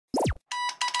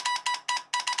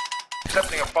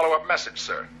Accepting a follow-up message,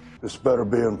 sir. This better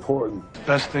be important.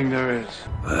 Best thing there is.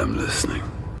 I'm listening.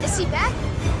 Is he back?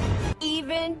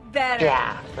 Even better.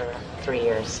 Yeah, for 3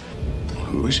 years.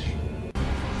 Who is he?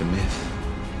 The myth.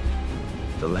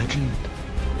 The legend.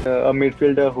 A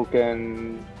midfielder who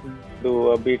can do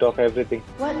a bit of everything.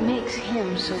 What makes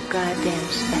him so goddamn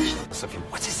special?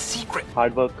 What's his secret?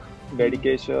 Hard work,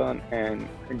 dedication, and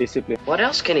discipline. What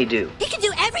else can he do? He can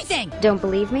do everything! Don't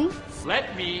believe me?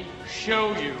 Let me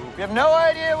show you. You have no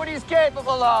idea what he's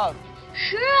capable of.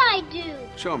 Sure I do.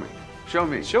 Show me. Show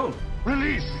me. Show.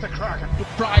 Release the Kraken.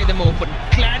 Pry them open.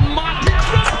 Glan Martins.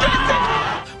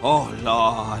 Oh,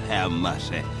 Lord have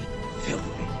mercy.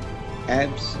 Filthy.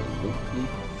 Absolutely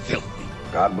filthy.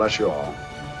 God bless you all.